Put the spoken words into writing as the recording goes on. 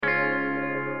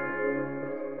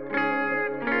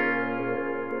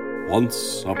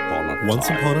Once upon a time. Once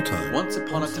upon a time. Once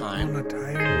upon a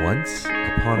time. Once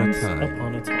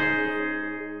upon a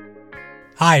time.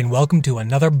 Hi, and welcome to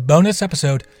another bonus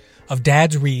episode of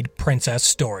Dad's Read Princess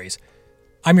Stories.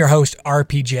 I'm your host,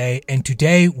 RPJ, and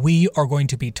today we are going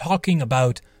to be talking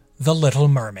about The Little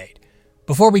Mermaid.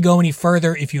 Before we go any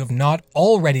further, if you have not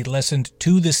already listened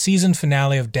to the season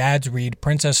finale of Dad's Read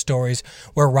Princess Stories,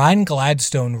 where Ryan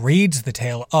Gladstone reads the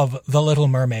tale of The Little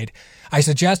Mermaid, I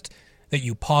suggest that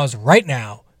you pause right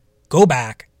now, go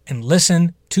back, and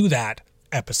listen to that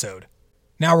episode.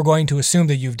 Now we're going to assume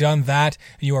that you've done that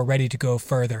and you are ready to go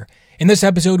further. In this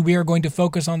episode, we are going to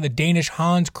focus on the Danish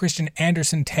Hans Christian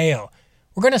Andersen tale.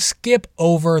 We're going to skip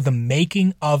over the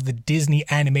making of the Disney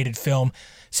animated film,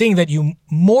 seeing that you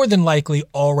more than likely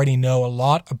already know a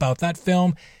lot about that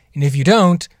film, and if you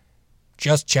don't,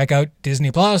 just check out Disney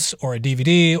Plus or a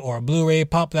DVD or a Blu-ray,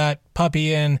 pop that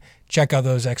puppy in, check out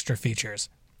those extra features.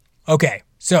 Okay,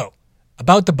 so,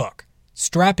 about the book.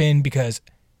 Strap in because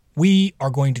we are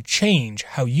going to change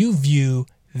how you view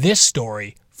this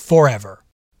story forever.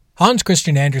 Hans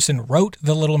Christian Andersen wrote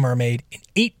The Little Mermaid in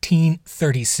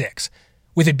 1836,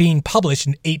 with it being published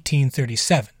in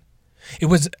 1837. It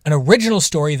was an original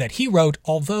story that he wrote,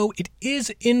 although it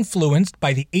is influenced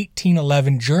by the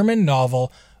 1811 German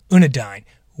novel Undine,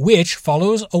 which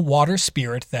follows a water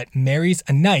spirit that marries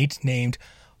a knight named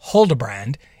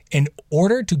Hildebrand in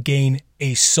order to gain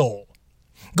a soul.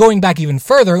 Going back even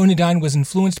further, Undine was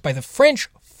influenced by the French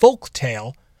folk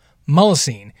tale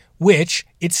Melusine, which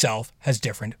itself has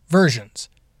different versions.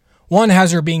 One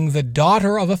has her being the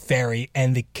daughter of a fairy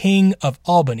and the king of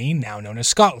Albany, now known as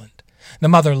Scotland. The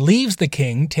mother leaves the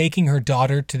king, taking her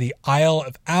daughter to the Isle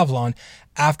of Avalon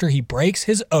after he breaks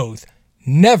his oath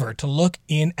never to look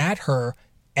in at her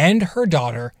and her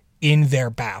daughter in their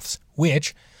baths,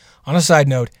 which, on a side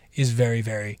note, is very,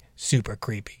 very super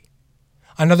creepy.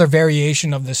 Another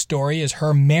variation of the story is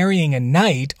her marrying a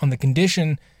knight on the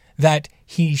condition that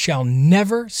he shall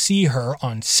never see her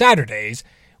on Saturdays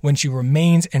when she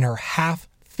remains in her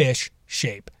half-fish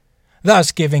shape,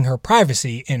 thus giving her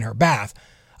privacy in her bath.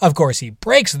 Of course, he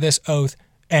breaks this oath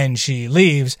and she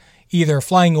leaves, either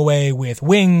flying away with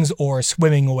wings or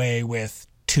swimming away with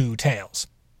two tails.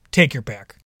 Take your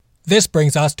pick. This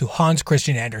brings us to Hans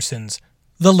Christian Andersen's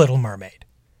The Little Mermaid.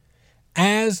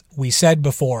 As we said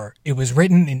before, it was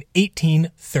written in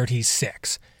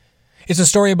 1836. It's a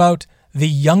story about the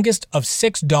youngest of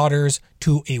 6 daughters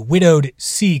to a widowed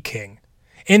sea king.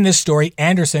 In this story,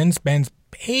 Andersen spends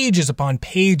pages upon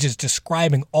pages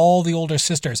describing all the older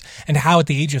sisters and how at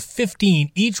the age of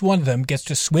 15, each one of them gets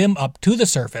to swim up to the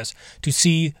surface to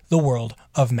see the world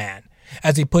of man.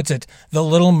 As he puts it, the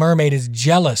Little Mermaid is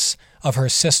jealous of her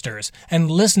sisters and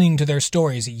listening to their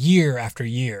stories year after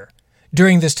year.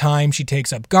 During this time, she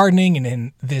takes up gardening, and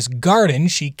in this garden,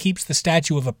 she keeps the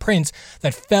statue of a prince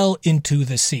that fell into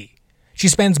the sea. She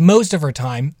spends most of her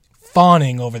time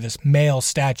fawning over this male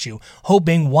statue,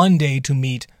 hoping one day to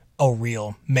meet a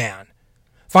real man.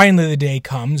 Finally, the day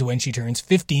comes when she turns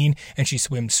 15, and she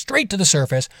swims straight to the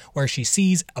surface, where she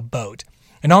sees a boat.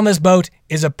 And on this boat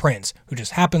is a prince, who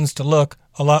just happens to look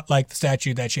a lot like the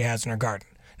statue that she has in her garden.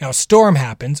 Now, a storm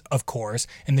happens, of course,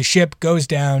 and the ship goes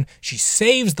down. She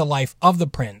saves the life of the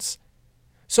prince.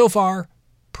 So far,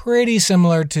 pretty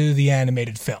similar to the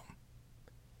animated film.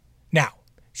 Now,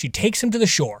 she takes him to the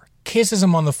shore, kisses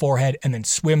him on the forehead, and then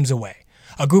swims away.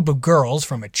 A group of girls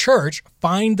from a church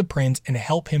find the prince and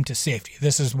help him to safety.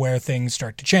 This is where things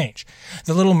start to change.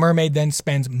 The Little Mermaid then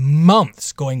spends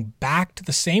months going back to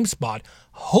the same spot,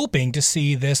 hoping to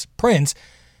see this prince,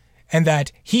 and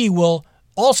that he will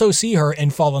also see her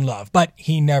and fall in love, but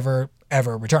he never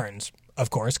ever returns, of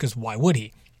course, because why would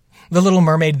he? The Little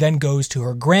Mermaid then goes to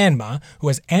her grandma, who,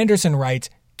 as Andersen writes,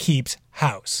 keeps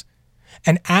house,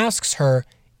 and asks her,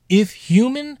 if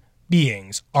human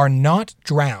beings are not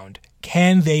drowned,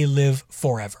 can they live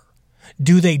forever?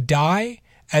 Do they die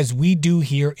as we do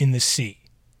here in the sea?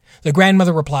 The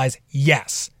grandmother replies,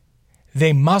 yes,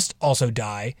 they must also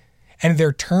die, and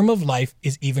their term of life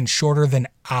is even shorter than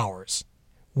ours.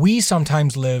 We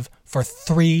sometimes live for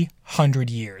 300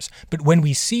 years, but when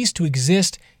we cease to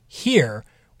exist here,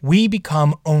 we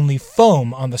become only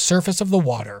foam on the surface of the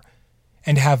water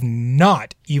and have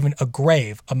not even a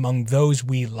grave among those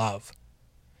we love.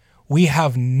 We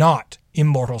have not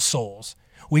immortal souls.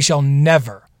 We shall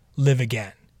never live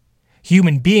again.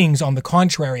 Human beings, on the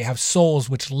contrary, have souls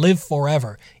which live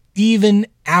forever, even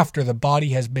after the body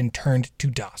has been turned to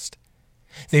dust.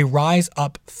 They rise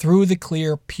up through the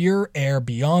clear, pure air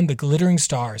beyond the glittering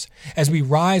stars as we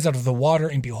rise out of the water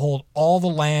and behold all the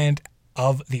land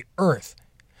of the earth.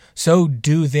 So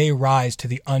do they rise to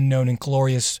the unknown and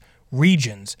glorious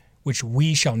regions which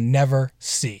we shall never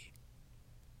see.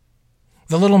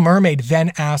 The little mermaid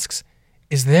then asks,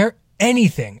 "Is there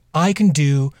anything I can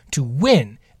do to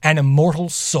win an immortal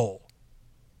soul?"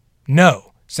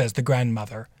 "No," says the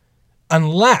grandmother,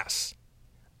 "unless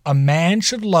a man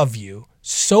should love you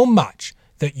so much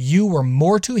that you were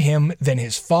more to him than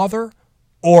his father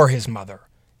or his mother,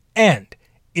 and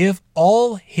if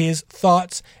all his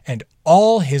thoughts and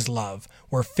all his love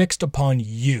were fixed upon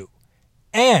you,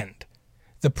 and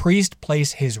the priest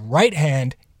place his right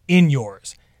hand in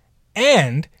yours,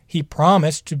 and he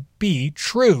promised to be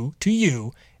true to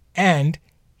you and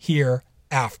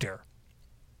hereafter.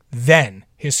 Then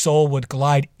his soul would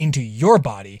glide into your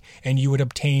body, and you would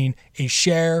obtain a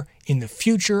share in the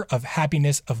future of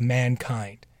happiness of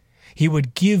mankind. He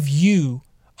would give you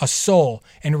a soul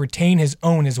and retain his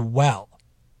own as well.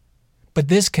 But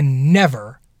this can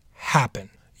never happen.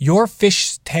 Your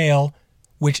fish's tail,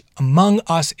 which among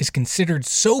us is considered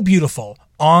so beautiful,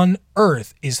 on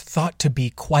earth is thought to be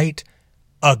quite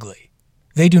ugly.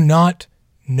 They do not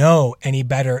know any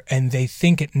better, and they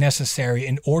think it necessary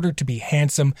in order to be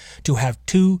handsome to have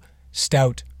two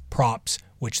stout props,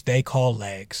 which they call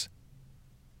legs."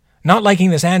 Not liking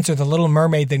this answer, the little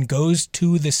mermaid then goes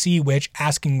to the sea witch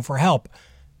asking for help.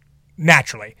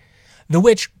 Naturally, the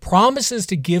witch promises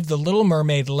to give the little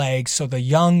mermaid legs so the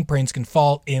young prince can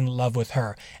fall in love with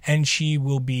her, and she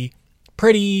will be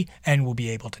pretty and will be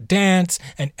able to dance,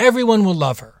 and everyone will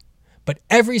love her. But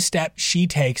every step she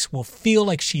takes will feel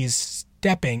like she is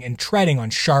stepping and treading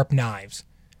on sharp knives.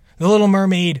 The little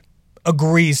mermaid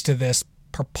agrees to this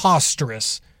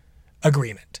preposterous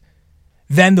agreement.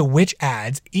 Then the witch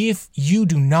adds, "If you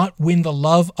do not win the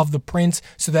love of the prince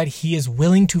so that he is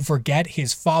willing to forget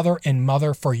his father and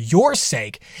mother for your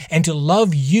sake and to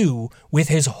love you with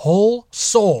his whole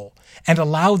soul and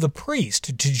allow the priest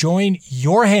to join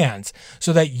your hands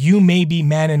so that you may be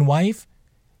man and wife,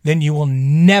 then you will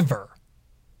never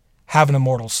have an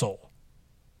immortal soul.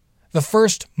 The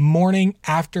first morning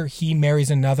after he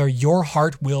marries another, your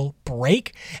heart will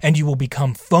break and you will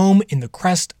become foam in the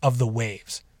crest of the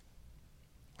waves."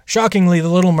 Shockingly, the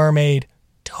little mermaid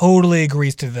totally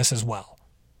agrees to this as well.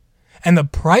 And the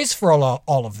price for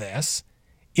all of this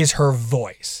is her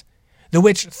voice. The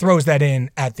witch throws that in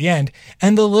at the end,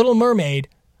 and the little mermaid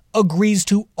agrees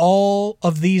to all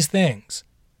of these things.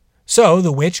 So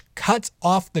the witch cuts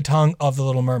off the tongue of the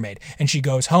little mermaid, and she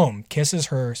goes home, kisses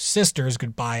her sisters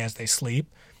goodbye as they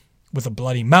sleep, with a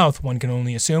bloody mouth, one can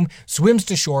only assume, swims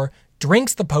to shore,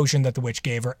 drinks the potion that the witch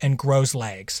gave her, and grows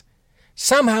legs.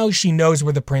 Somehow she knows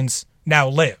where the prince now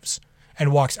lives,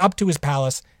 and walks up to his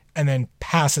palace, and then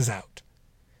passes out.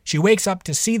 She wakes up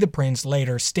to see the prince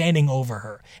later standing over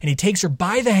her, and he takes her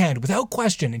by the hand without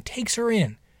question and takes her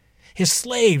in. His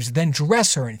slaves then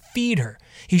dress her and feed her.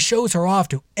 He shows her off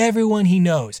to everyone he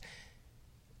knows,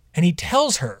 and he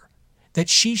tells her that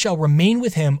she shall remain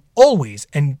with him always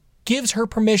and gives her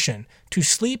permission to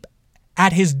sleep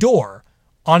at his door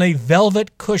on a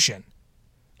velvet cushion,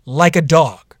 like a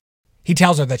dog. He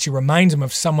tells her that she reminds him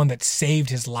of someone that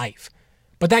saved his life.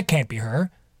 But that can't be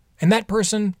her. And that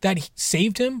person that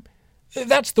saved him,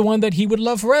 that's the one that he would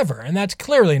love forever, and that's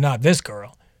clearly not this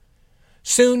girl.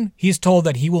 Soon, he's told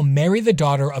that he will marry the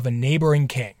daughter of a neighboring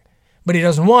king, but he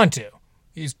doesn't want to.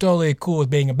 He's totally cool with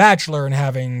being a bachelor and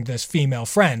having this female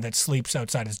friend that sleeps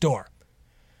outside his door.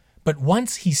 But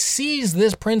once he sees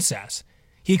this princess,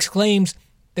 he exclaims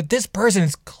that this person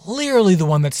is clearly the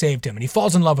one that saved him, and he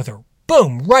falls in love with her.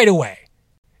 Boom, right away.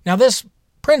 Now, this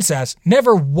princess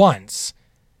never once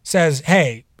says,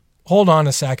 "Hey, hold on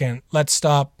a second, let's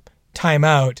stop, time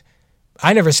out.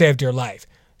 I never saved your life."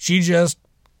 She just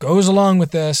goes along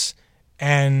with this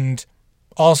and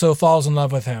also falls in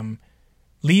love with him,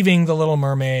 leaving the little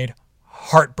mermaid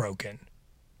heartbroken.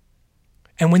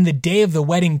 And when the day of the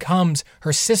wedding comes,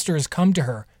 her sisters come to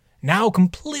her, now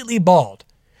completely bald,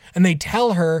 and they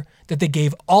tell her that they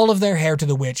gave all of their hair to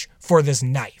the witch for this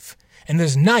knife. And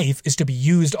this knife is to be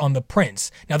used on the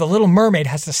prince. Now the little mermaid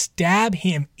has to stab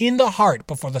him in the heart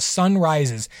before the sun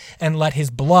rises and let his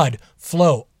blood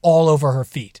flow all over her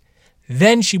feet.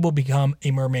 Then she will become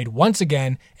a mermaid once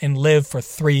again and live for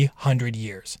 300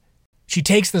 years. She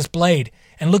takes this blade,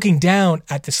 and looking down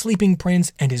at the sleeping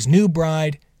prince and his new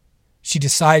bride, she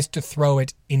decides to throw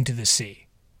it into the sea.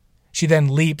 She then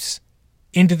leaps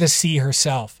into the sea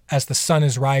herself as the sun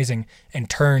is rising and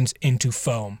turns into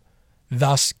foam,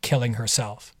 thus killing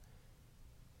herself.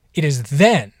 It is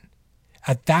then,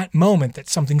 at that moment, that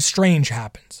something strange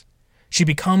happens. She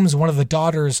becomes one of the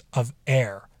daughters of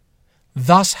air,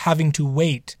 thus having to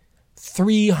wait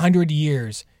 300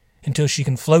 years until she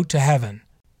can float to heaven,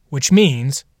 which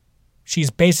means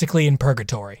she's basically in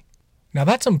purgatory. Now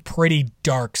that's some pretty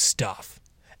dark stuff.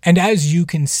 And as you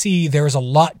can see, there is a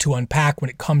lot to unpack when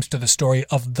it comes to the story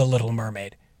of The Little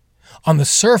Mermaid. On the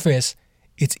surface,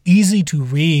 it's easy to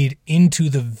read into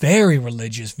the very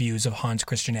religious views of Hans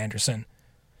Christian Andersen.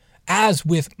 As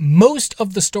with most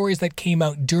of the stories that came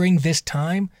out during this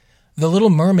time, The Little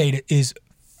Mermaid is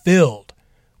filled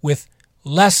with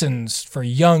lessons for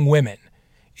young women.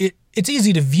 It's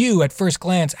easy to view at first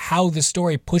glance how this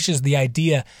story pushes the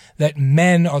idea that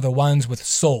men are the ones with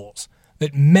souls,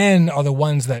 that men are the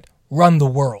ones that run the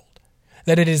world,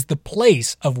 that it is the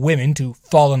place of women to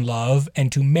fall in love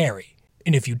and to marry.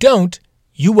 And if you don't,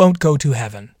 you won't go to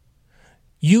heaven.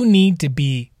 You need to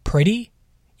be pretty,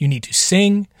 you need to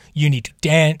sing, you need to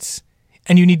dance,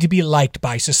 and you need to be liked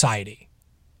by society.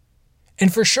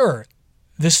 And for sure,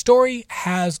 the story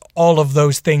has all of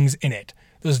those things in it,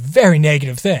 those very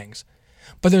negative things.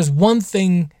 But there's one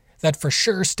thing that for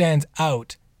sure stands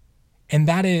out, and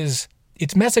that is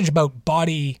its message about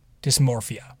body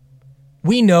dysmorphia.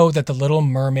 We know that the Little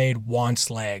Mermaid wants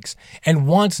legs and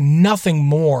wants nothing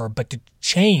more but to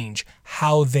change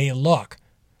how they look.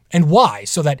 And why?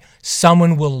 So that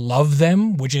someone will love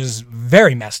them, which is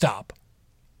very messed up.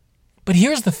 But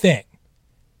here's the thing.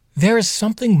 There is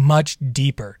something much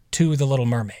deeper to The Little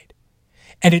Mermaid.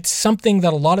 And it's something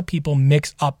that a lot of people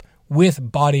mix up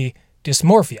with body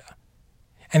dysmorphia.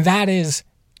 And that is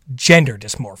gender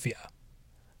dysmorphia.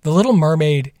 The Little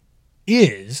Mermaid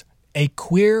is a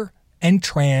queer and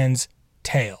trans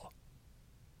tale.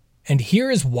 And here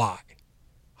is why.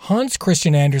 Hans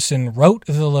Christian Andersen wrote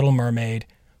The Little Mermaid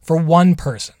for one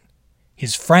person,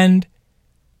 his friend,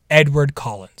 Edward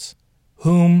Collins,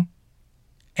 whom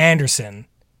Andersen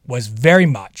was very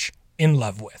much in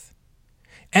love with.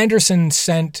 Andersen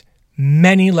sent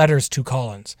many letters to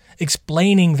Collins,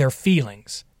 explaining their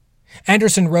feelings.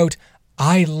 Andersen wrote,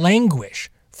 "I languish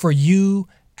for you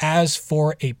as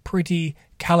for a pretty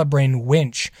Calabrian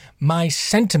wench. My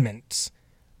sentiments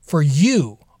for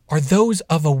you are those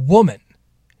of a woman.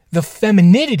 The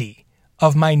femininity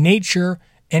of my nature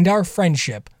and our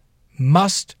friendship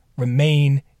must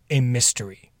remain a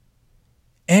mystery."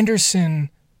 Andersen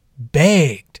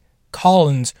begged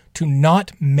Collins to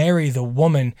not marry the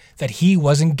woman that he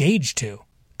was engaged to.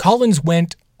 Collins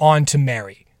went on to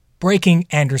marry, breaking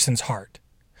Andersen's heart.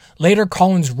 Later,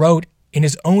 Collins wrote in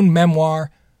his own memoir,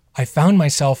 "I found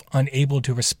myself unable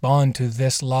to respond to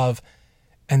this love,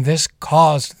 and this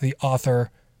caused the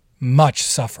author much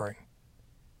suffering."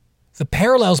 The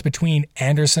parallels between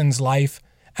Andersen's life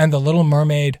and The Little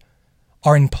Mermaid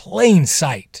are in plain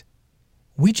sight.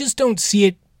 We just don't see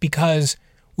it because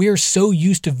we are so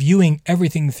used to viewing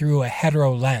everything through a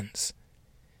hetero lens.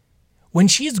 When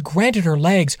she is granted her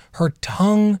legs, her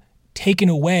tongue taken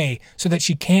away so that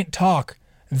she can't talk,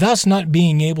 thus not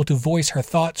being able to voice her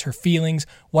thoughts, her feelings,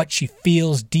 what she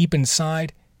feels deep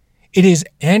inside, it is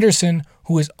Andersen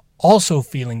who is also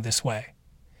feeling this way,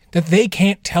 that they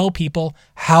can't tell people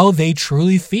how they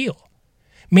truly feel,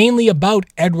 mainly about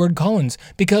Edward Collins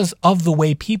because of the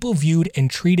way people viewed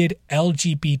and treated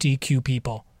LGBTQ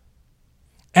people.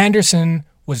 Andersen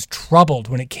was troubled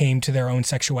when it came to their own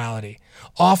sexuality,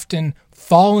 often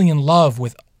falling in love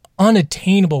with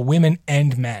unattainable women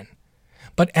and men.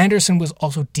 But Andersen was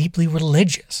also deeply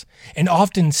religious and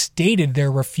often stated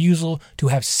their refusal to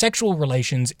have sexual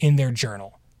relations in their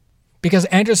journal. Because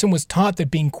Andersen was taught that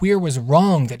being queer was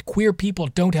wrong, that queer people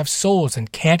don't have souls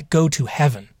and can't go to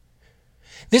heaven.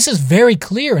 This is very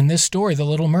clear in this story, The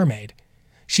Little Mermaid.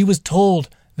 She was told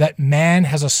that man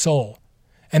has a soul,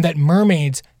 and that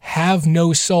mermaids have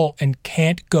no soul and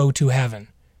can't go to heaven.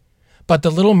 But the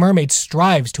Little Mermaid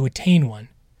strives to attain one.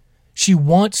 She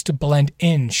wants to blend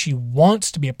in. She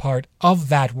wants to be a part of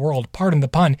that world, pardon the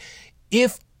pun,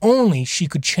 if only she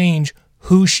could change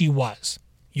who she was.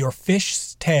 Your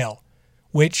fish's tail,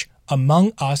 which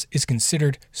among us is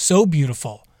considered so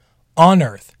beautiful, on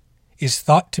earth is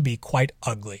thought to be quite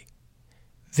ugly.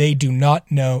 They do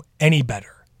not know any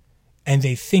better, and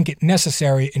they think it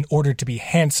necessary in order to be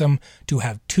handsome to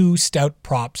have two stout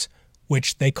props,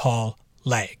 which they call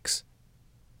legs.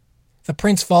 The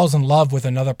prince falls in love with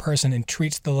another person and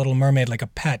treats the Little Mermaid like a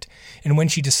pet, and when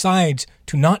she decides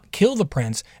to not kill the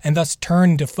prince and thus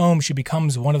turn to foam, she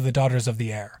becomes one of the daughters of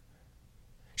the air.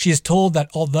 She is told that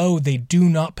although they do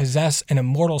not possess an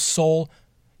immortal soul,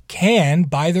 can,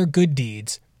 by their good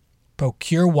deeds,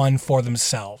 procure one for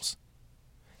themselves.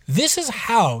 This is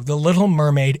how The Little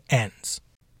Mermaid ends.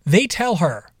 They tell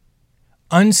her,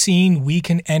 "Unseen we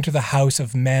can enter the house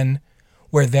of men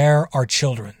where there are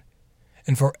children,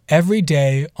 and for every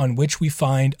day on which we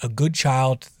find a good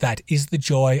child that is the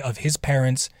joy of his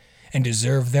parents and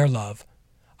deserve their love,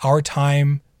 our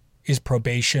time is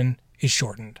probation is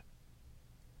shortened.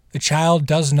 The child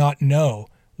does not know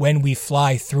when we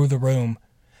fly through the room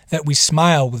that we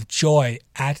smile with joy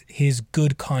at his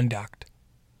good conduct.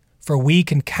 For we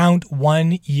can count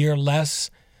 1 year less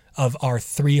of our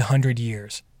 300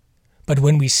 years. But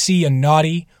when we see a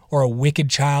naughty or a wicked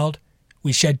child,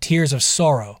 we shed tears of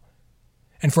sorrow.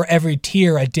 And for every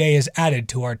tear a day is added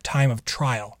to our time of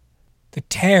trial. The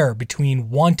tear between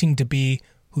wanting to be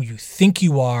who you think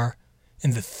you are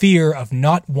and the fear of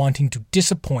not wanting to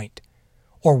disappoint,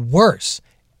 or worse,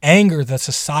 anger the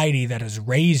society that has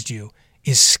raised you,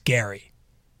 is scary.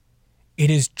 It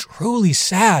is truly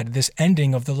sad, this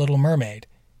ending of The Little Mermaid.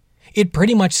 It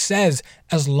pretty much says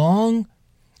as long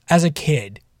as a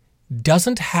kid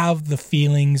doesn't have the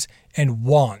feelings and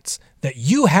wants that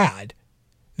you had,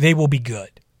 they will be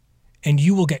good, and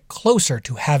you will get closer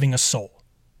to having a soul.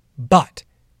 But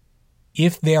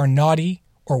if they are naughty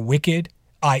or wicked,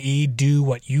 i.e. do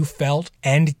what you felt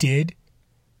and did,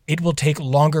 it will take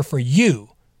longer for you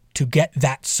to get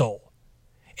that soul.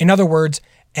 In other words,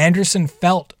 Andersen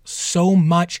felt so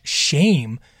much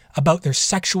shame about their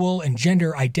sexual and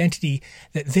gender identity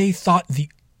that they thought the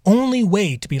only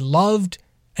way to be loved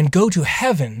and go to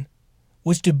heaven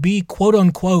was to be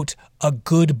quote-unquote a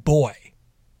good boy.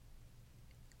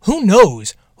 Who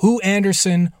knows who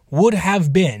Andersen would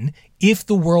have been if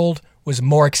the world was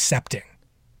more accepting?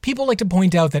 People like to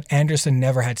point out that Andersen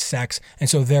never had sex and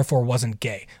so therefore wasn't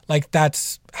gay. Like,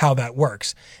 that's how that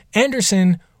works.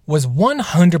 Andersen was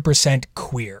 100%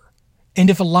 queer, and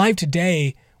if alive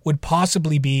today would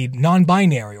possibly be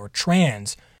non-binary or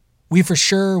trans, we for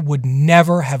sure would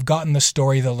never have gotten the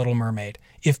story The Little Mermaid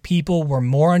if people were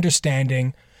more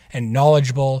understanding and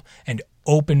knowledgeable and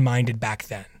open-minded back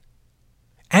then.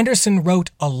 Andersen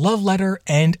wrote a love letter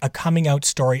and a coming-out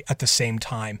story at the same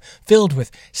time, filled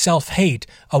with self-hate,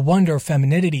 a wonder of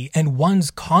femininity, and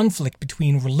one's conflict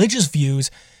between religious views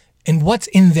and what's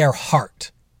in their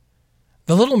heart.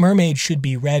 The Little Mermaid should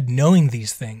be read knowing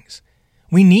these things.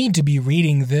 We need to be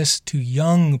reading this to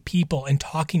young people and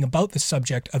talking about the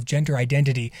subject of gender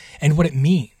identity and what it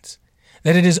means.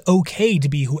 That it is okay to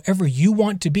be whoever you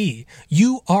want to be.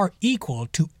 You are equal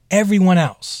to everyone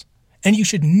else. And you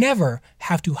should never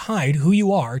have to hide who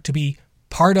you are to be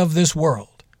part of this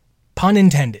world. Pun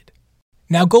intended.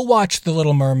 Now go watch The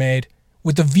Little Mermaid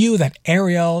with the view that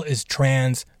Ariel is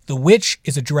trans, the witch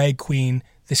is a drag queen,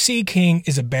 the Sea King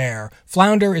is a bear,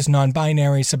 Flounder is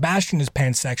non-binary, Sebastian is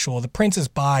pansexual, the prince is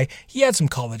bi, he had some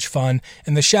college fun,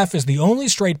 and the chef is the only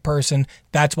straight person,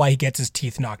 that's why he gets his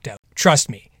teeth knocked out. Trust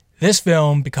me, this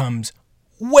film becomes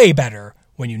way better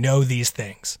when you know these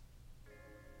things.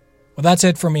 Well, that's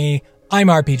it for me. I'm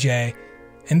RPJ,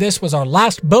 and this was our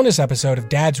last bonus episode of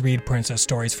Dad's Read Princess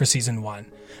Stories for Season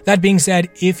 1. That being said,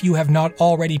 if you have not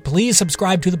already, please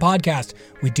subscribe to the podcast.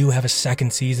 We do have a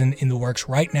second season in the works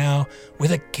right now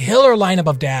with a killer lineup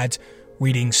of dads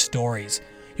reading stories.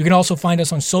 You can also find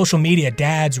us on social media,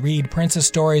 Dads Read Princess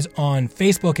Stories on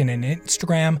Facebook and on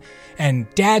Instagram,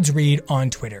 and Dads Read on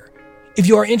Twitter. If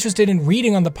you are interested in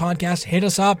reading on the podcast, hit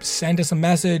us up, send us a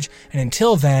message, and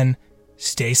until then,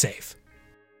 stay safe.